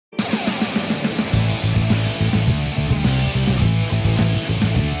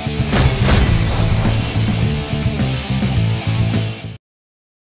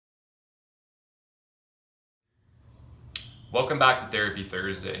Welcome back to Therapy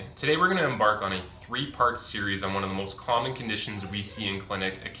Thursday. Today we're going to embark on a three-part series on one of the most common conditions we see in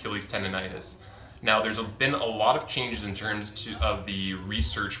clinic, Achilles tendonitis. Now there's been a lot of changes in terms of the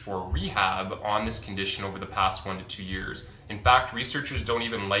research for rehab on this condition over the past 1 to 2 years. In fact, researchers don't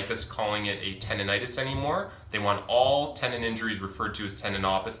even like us calling it a tendonitis anymore. They want all tendon injuries referred to as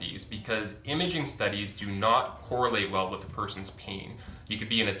tendinopathies because imaging studies do not correlate well with a person's pain. You could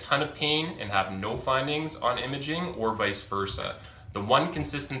be in a ton of pain and have no findings on imaging or vice versa. The one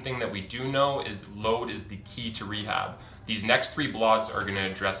consistent thing that we do know is load is the key to rehab. These next 3 blogs are going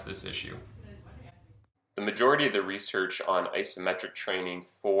to address this issue. The majority of the research on isometric training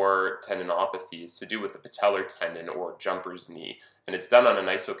for tendinopathy is to do with the patellar tendon or jumper's knee, and it's done on an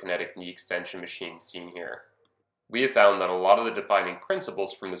isokinetic knee extension machine seen here. We have found that a lot of the defining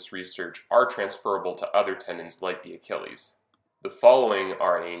principles from this research are transferable to other tendons like the Achilles. The following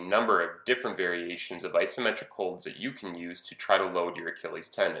are a number of different variations of isometric holds that you can use to try to load your Achilles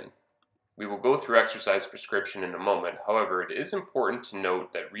tendon. We will go through exercise prescription in a moment. However, it is important to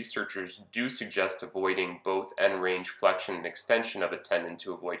note that researchers do suggest avoiding both end range flexion and extension of a tendon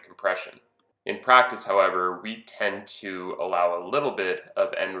to avoid compression. In practice, however, we tend to allow a little bit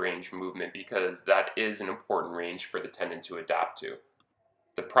of end range movement because that is an important range for the tendon to adapt to.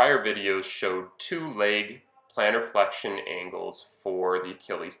 The prior videos showed 2 leg plantar flexion angles for the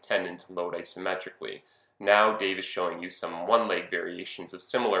Achilles tendon to load isometrically. Now Dave is showing you some one-leg variations of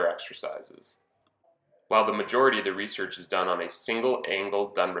similar exercises. While the majority of the research is done on a single angle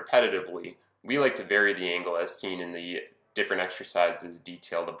done repetitively, we like to vary the angle as seen in the different exercises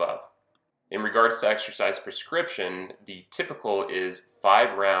detailed above. In regards to exercise prescription, the typical is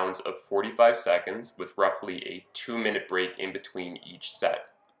 5 rounds of 45 seconds with roughly a 2-minute break in between each set.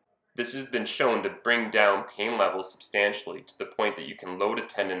 This has been shown to bring down pain levels substantially to the point that you can load a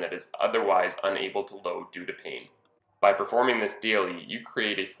tendon that is otherwise unable to load due to pain. By performing this daily, you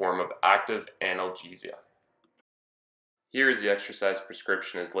create a form of active analgesia. Here is the exercise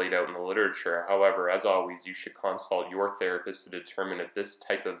prescription as laid out in the literature. However, as always, you should consult your therapist to determine if this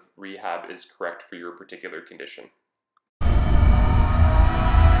type of rehab is correct for your particular condition.